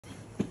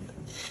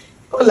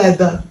Go like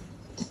that.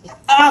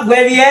 Ah,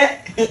 where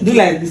yeah? Do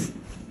like this.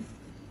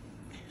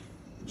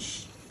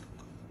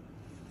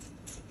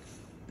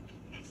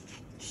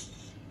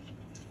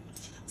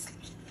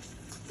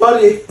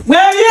 Sorry.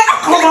 Where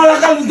yeah? Come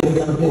on,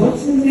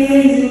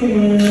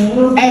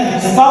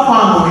 Stop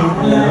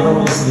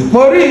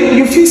Maureen,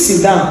 you feel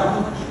sit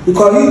down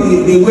because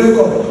they wake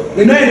up.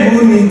 They don't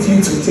even need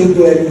you to take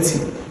do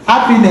anything.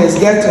 Happiness,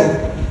 get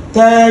up.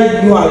 Tell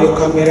you and your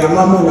camera,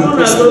 mama, I'm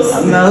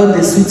not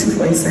the sweet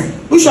for inside.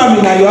 Which one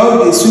be now you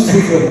all the sweet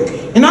people?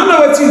 You don't know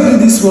what you do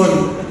this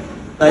morning.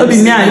 Don't be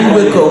me and you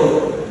wake up.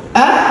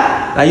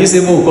 Now you say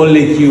more call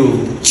like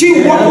you.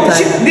 She una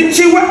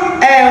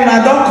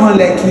don't come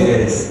like you.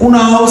 Yes. Una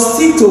all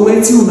stick to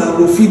wetin una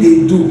go fit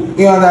dey do.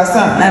 You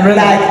understand? My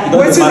brother, like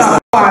wetin una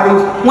worry.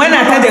 When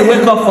I tell they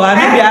wake up for, I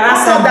maybe around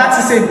after that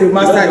you say the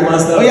master.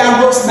 Oh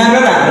yeah, go sleep. My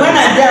brother, when I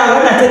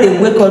tell they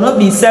wake up, not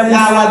be 7.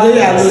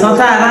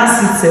 Sometimes around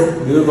 6.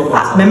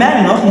 My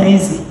man not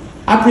easy.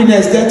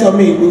 Happiness get on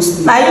me, go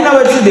sleep. Now you know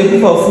what they do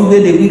for food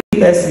where they weak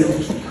person.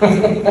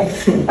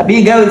 I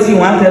be girl with you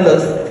want tell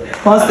us.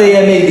 Once they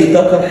hear me, they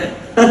talk.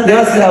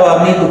 Just our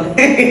amigo.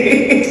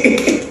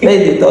 Where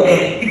they talk.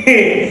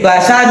 So I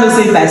shall not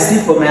say if I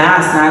sleep for my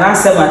house now around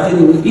 7 I tell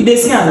you, they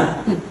see Anna.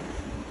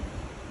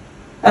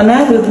 And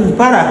I go to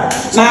para.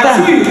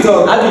 Sometimes you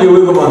talk. How do you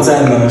wake up on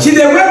time now? She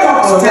dey wake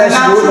up on time. She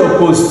wake up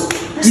post.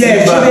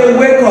 Yeah, she dey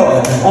wake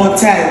up on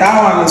time. That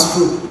one is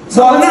true.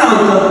 So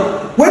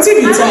now,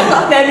 wetin be time?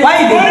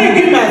 Why you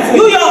give my phone?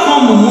 You your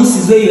come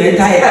mummusis where you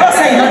enter here. Don't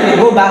say you know they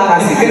go back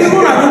as They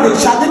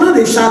know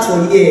they shout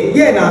for here.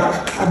 Yeah, now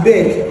I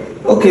beg.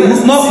 Okay,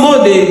 more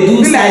they do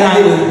Be like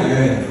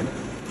silent.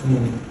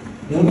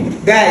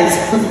 Guys,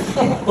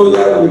 Oh,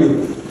 yeah,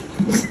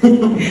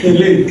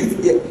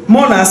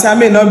 more than say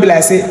may not be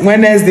like say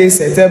Wednesday,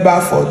 September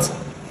 4th.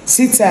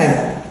 See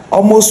time,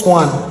 almost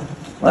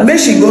 1. Make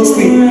she go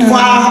sleep. For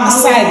her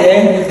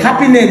side,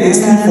 Happiness dey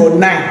sleep for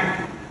 9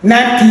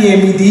 p.m.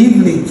 in the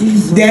evening.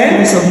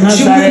 Then she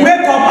will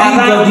wake up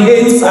around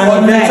 8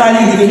 or 9.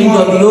 Eventually the king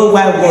of the whole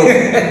wide world.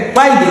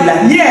 Why they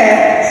like?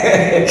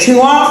 Yeah, she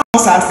wan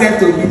force herself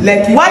to be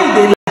lucky. Why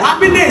they like?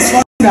 Happiness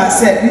forcing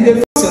herself. You dey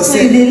force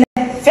yourself.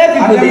 Fair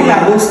people they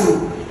like.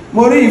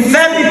 Maureen,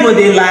 Fair people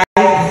they like.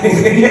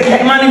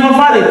 Money for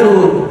father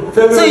too.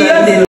 So you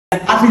they like.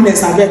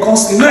 Happiness and their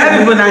constantly. Fair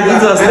people na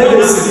Jesus. I know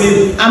they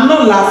sleep. I'm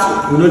not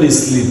laughing. We know they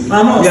sleep.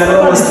 I'm not. Yeah, I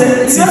don't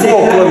sleep. See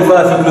 4 o'clock before I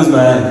close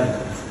my eye.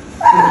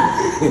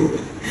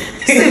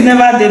 Sleep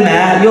never dey my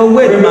eye. Your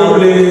weight now.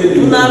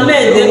 Na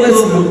men dey wait.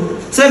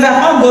 So if I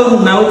can't go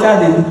room now, what are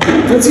they do?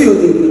 Wetin you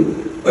dey do?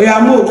 Oya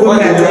mo go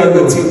like that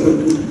wetin you go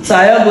do. So I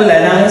go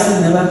like that, sleep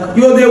never come.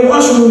 You dey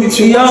watch movie with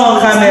You on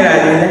camera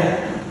dey.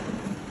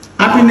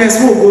 Happiness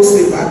mo go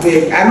sleep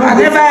abeg. I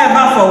Never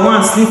ever for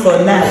one sleep for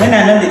night. When I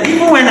know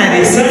even when I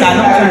dey sick, I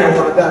no care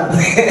about that.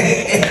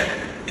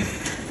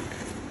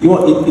 You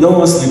don't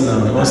want sleep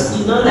now. You want sleep.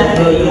 You don't like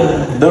your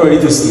Don't ready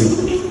to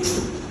sleep.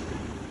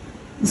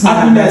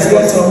 Happiness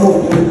get some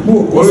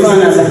move. What is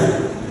it?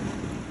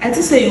 I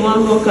just say you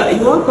want to go carry.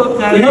 You want to go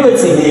carry. You know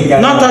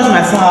wetin? Not touch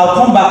my phone. I'll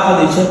come back for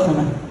the check on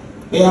am.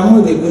 Oya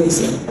mo dey go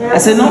inside. I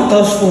say not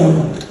touch phone.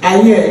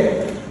 I hear.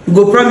 You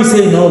go promise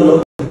say you no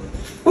lock.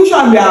 Which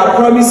one be our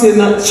promise say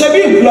na?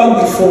 Shebi you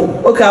block the phone.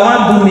 Okay, I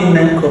wan do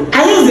midnight call.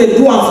 I just dey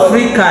do am for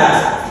Free card.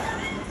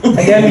 I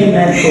get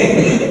midnight call.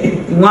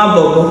 You wan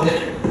bobo?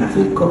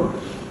 Free call.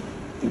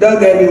 you don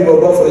get me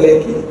bobo for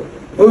Lekki.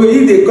 Oh,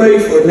 if they call you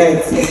for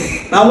night.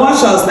 Na one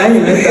chance na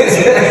you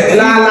enter.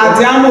 La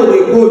diamo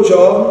dey go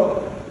job.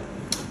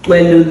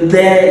 Pẹ̀lú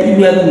bẹ́ẹ̀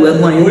irú ẹ̀kú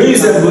ẹ̀gbọ́n yìí. When you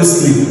say go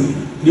sleep,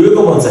 you wake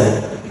up on time.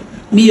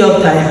 Be your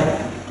tire.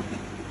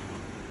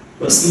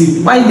 Go sleep.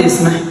 Why you dey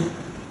smile?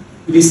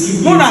 You dey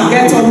sleep. Mo na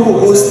get up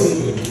go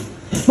sleep.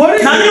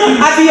 Can you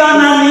happy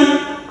on me?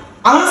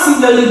 I wan see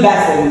lolly buy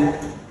for you.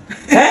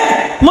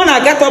 Mo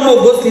na get up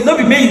go sleep. No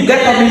be make you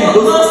get up make you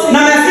go sleep. Na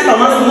my sleep I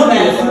wan sleep. No be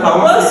your sleep I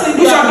wan sleep.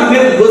 Which one be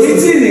make you go The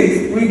sleep? thing is,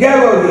 we get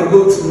where we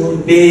go tomorrow.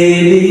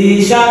 Baby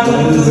shark.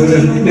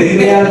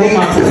 Baby I go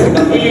ma.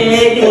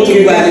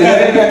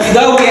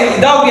 Okay,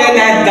 don't wear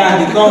that down.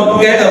 You come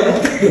get up.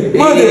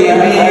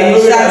 Baby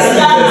shark.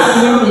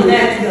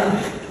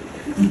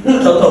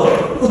 Talk up.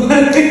 Don't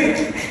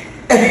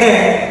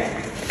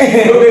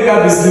make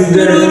up sleep.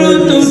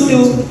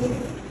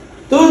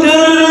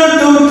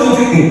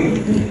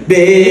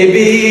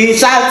 Baby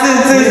shark.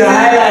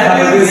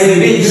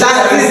 Baby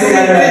shark.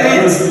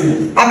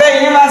 I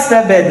bet you never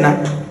spell bed now.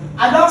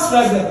 I don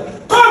spread them.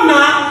 Come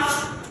now.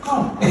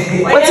 Come.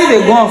 Wetin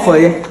dey go on for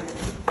you?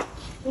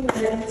 Come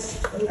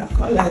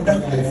like that.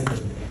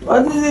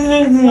 What is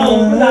it?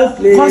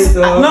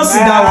 No sit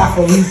down one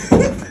for me.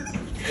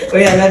 Oh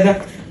yeah, like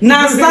that.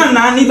 Now stand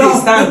now, I need to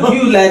stand.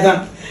 You like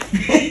that.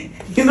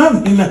 You no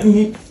be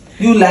nani.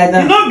 You like You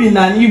that. no be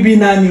nani, you be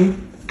nani.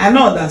 I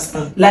no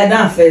understand. Lie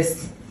down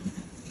first.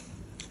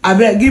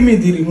 Abeg, give me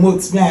the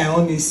remote, me I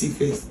wan see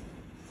first.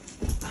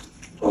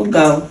 Oh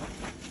girl.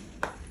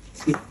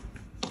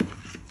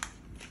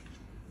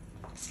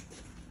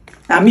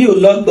 Na me you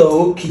lock the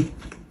whole key.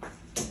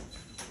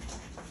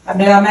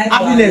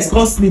 Happiness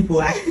can't sleep.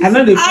 I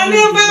know the. I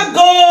never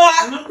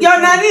go.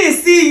 Your nanny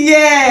is still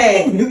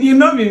here. You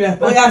know me, man.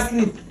 Oh, yeah,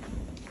 sleep.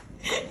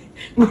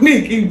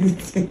 Money keep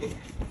this thing.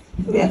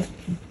 Yeah.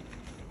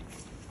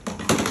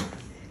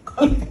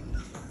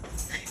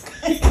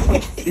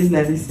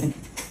 Listen.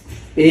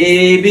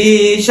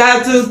 Baby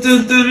shark tu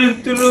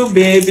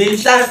baby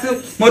shark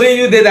tu. More than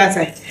you did that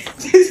time.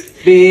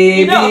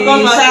 Baby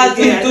shark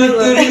tu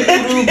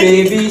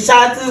baby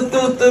shark tu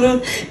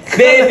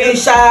baby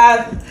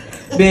shark.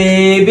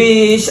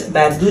 Baby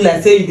that do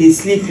like say they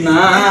sleep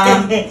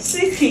now.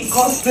 Sleeping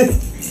constant.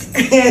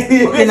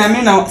 Okay,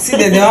 now see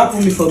them, they want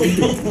put me for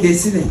people. They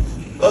see them.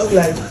 Just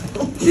like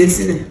They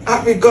see them.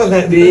 happy God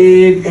like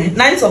Babe,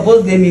 now you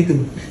suppose get me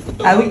too.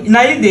 Now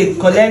you they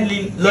collect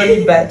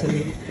lolly back to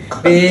me.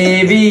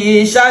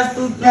 Baby shark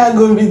tu. I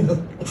go me though.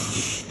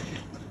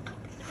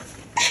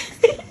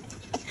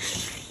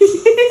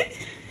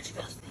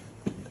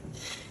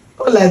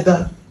 Go like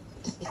that.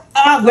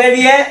 Ah, where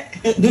here?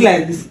 Do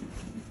like this.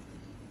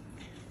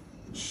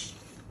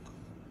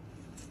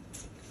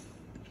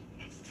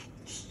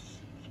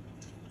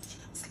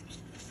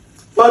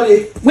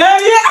 Sorry. Where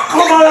here?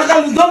 Come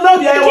on, don't know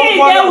the Can't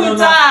get with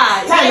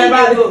her. Time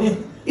never.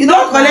 You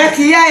don't collect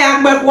here,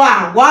 young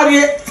back.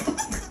 Worry.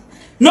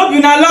 No, be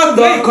na locked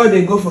Where door. call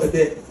they go for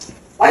there?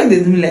 Why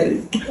they do me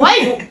like this? Why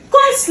you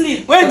can't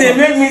sleep? When they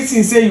make me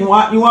think say you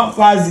want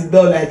pass the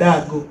door like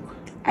that, go.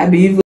 I be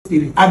evil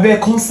spirit. I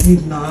bet can't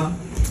sleep now.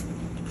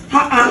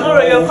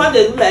 Tomorrow your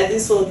father do like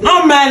this one.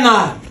 No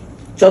man.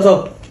 Shut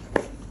up.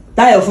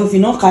 That your phone, if you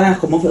not carry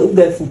come off, who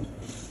get phone?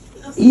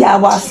 Iya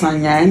wa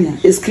sanyanya.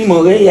 Scream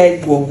ore ya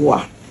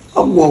igwowa.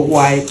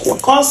 Ogwowa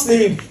ekwa. Can't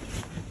sleep.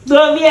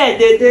 Don't be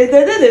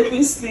they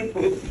feel sleep.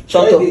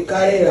 Shut Where up. they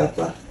carry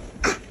wrapper.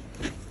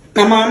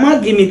 Na mama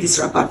give me this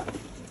wrapper.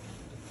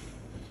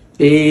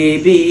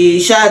 Baby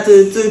shark tu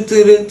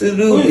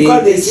Who you call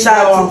baby the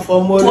singer one shark.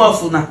 for morning?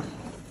 12 now.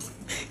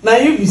 Now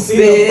you be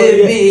singing for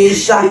there. Baby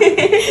shark.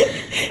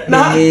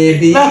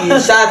 Baby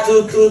shark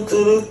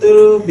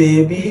tu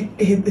baby.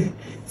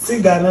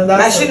 Sing another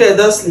Na song. she dey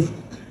don sleep.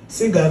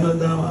 Sing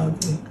another one.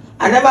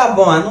 I never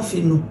born, I no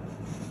fit know.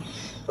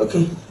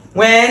 Okay.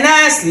 When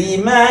I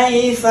sleep, my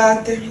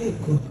ifate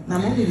go. Na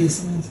mommy dey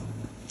sing it.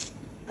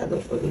 I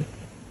don't forget.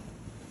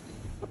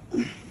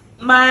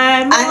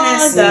 My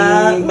Honestly,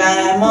 mother.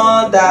 my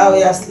mother,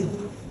 we are sleep.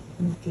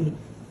 Okay.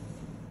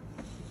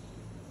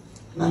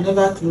 I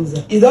never close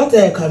her. You don't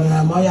tell your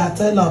cameraman, you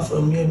tell her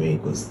from here make you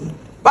go sleep.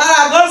 But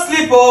I go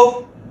sleep,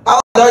 oh. I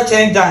don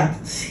change down.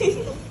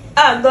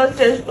 Don't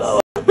change power.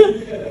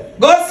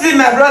 Go sleep,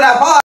 my brother.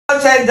 Power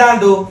don change down,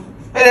 though.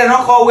 Make dem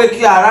no come wake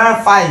you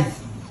around 5.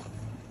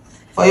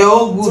 For your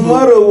own good.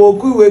 Tomorrow we'll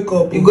quick wake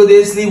up. You go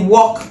dey sleep,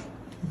 walk.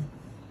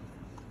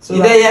 So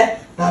You dey here?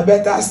 now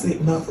better sleep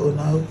now for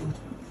now.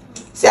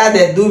 See how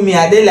they do me.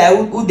 I dey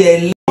like who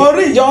dey.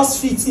 Maureen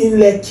just fit in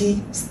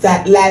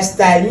Lekki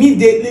lifestyle.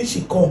 Immediately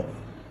she come.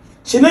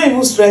 She not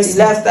even stress.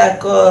 The lifestyle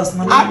cost.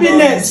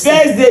 Happiness.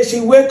 First day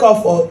she wake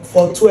up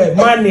for 12.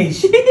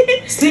 Manage.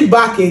 Sleep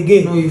back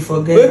again. No, you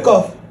forget. Wake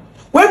up.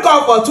 Wake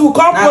up for 2.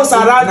 Come post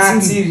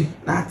around 3.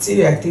 Na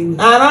tiri, I think.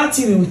 Around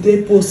 3 we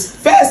take post.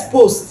 First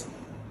post.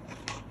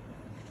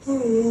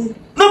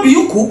 No be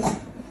you cook.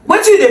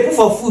 Wetin you dey put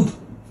for food?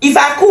 If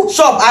I cook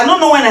chop, I no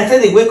know when I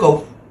say dey wake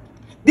up.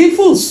 The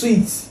food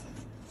sweet.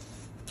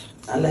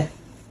 I like.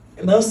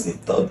 You know see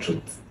tell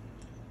truth.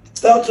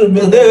 Tell truth.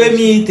 Today wey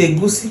me eat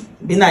egusi,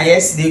 be na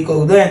yesterday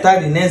cook. Don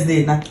enter the next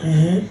day na.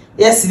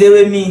 Yesterday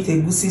wey me eat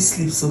egusi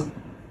sleep so.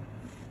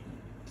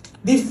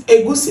 The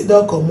egusi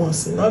don comot.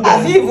 See no.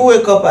 I fit even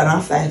wake up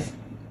around 5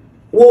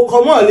 Wo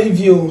comot leave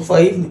you. for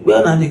evening.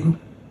 Where una dey go?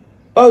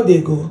 How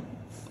they go?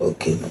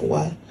 Okay, no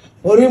why?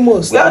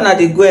 Almost. Where una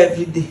dey go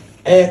every day?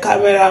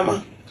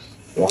 Cameraman.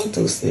 Want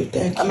to sleep?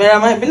 Thank you.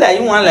 Cameraman be like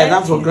you wan lie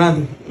down for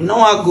ground. You no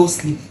wan go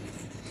sleep.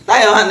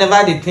 That your hand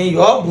never dey pain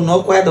you. All bone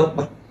no quite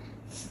up.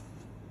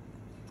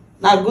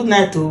 Na good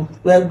night to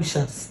wear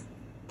wishes.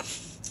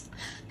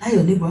 That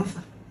your neighbor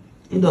afa.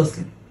 He don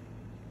sleep.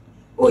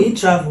 Oh, he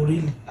travel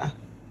really.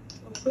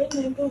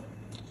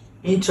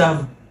 He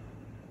travel.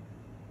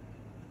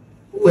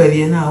 Who were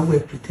here now? Who were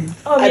pretend?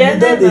 Oh, I yeah, be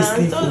done dey nah.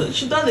 sleep.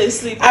 She done dey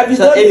sleep. I be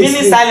So done a dey mini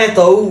sleep. silent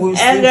or who will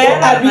sleep?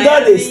 I be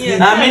done dey sleep.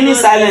 Na mini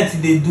silent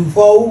you dey do.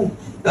 For who?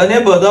 Your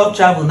neighbor don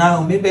travel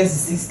now. Maybe person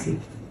still sleep.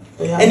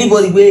 Yeah.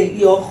 Anybody wey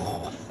your.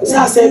 See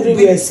as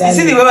everywhere You silent.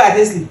 see the way I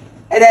dey sleep?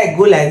 Either I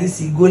go like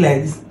this, you go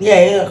like this.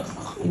 Yeah.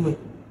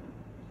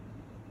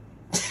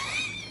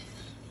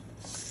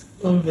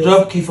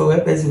 Drop key for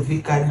where person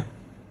fit carry.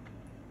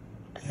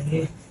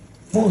 Yeah.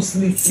 Won't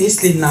sleep. This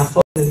sleep na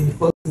for the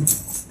person.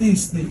 Still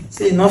sleep.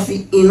 Say enough.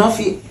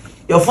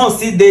 Your phone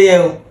still dey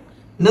here.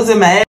 You know say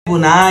my elbow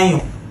na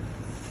iron.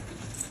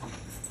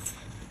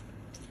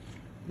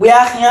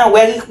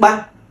 Where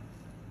ikpa?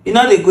 You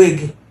know they go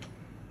again.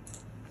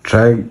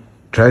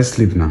 Try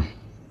sleep now.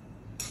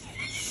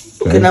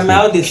 Okay, now my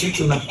how they sleep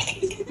to now.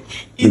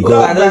 You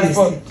I don dey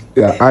sleep.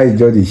 Your eye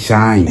just dey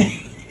shine.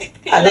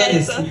 I don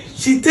dey sleep.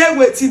 She take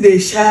wetin dey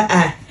shine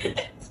eye.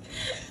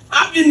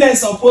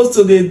 Happiness supposed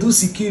to dey do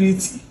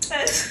security.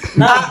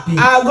 Now be.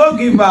 I go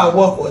give her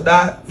work for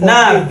that.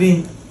 Now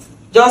be.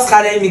 Just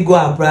carry me go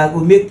abroad. I go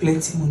make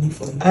plenty money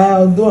for you.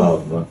 I'll do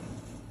her.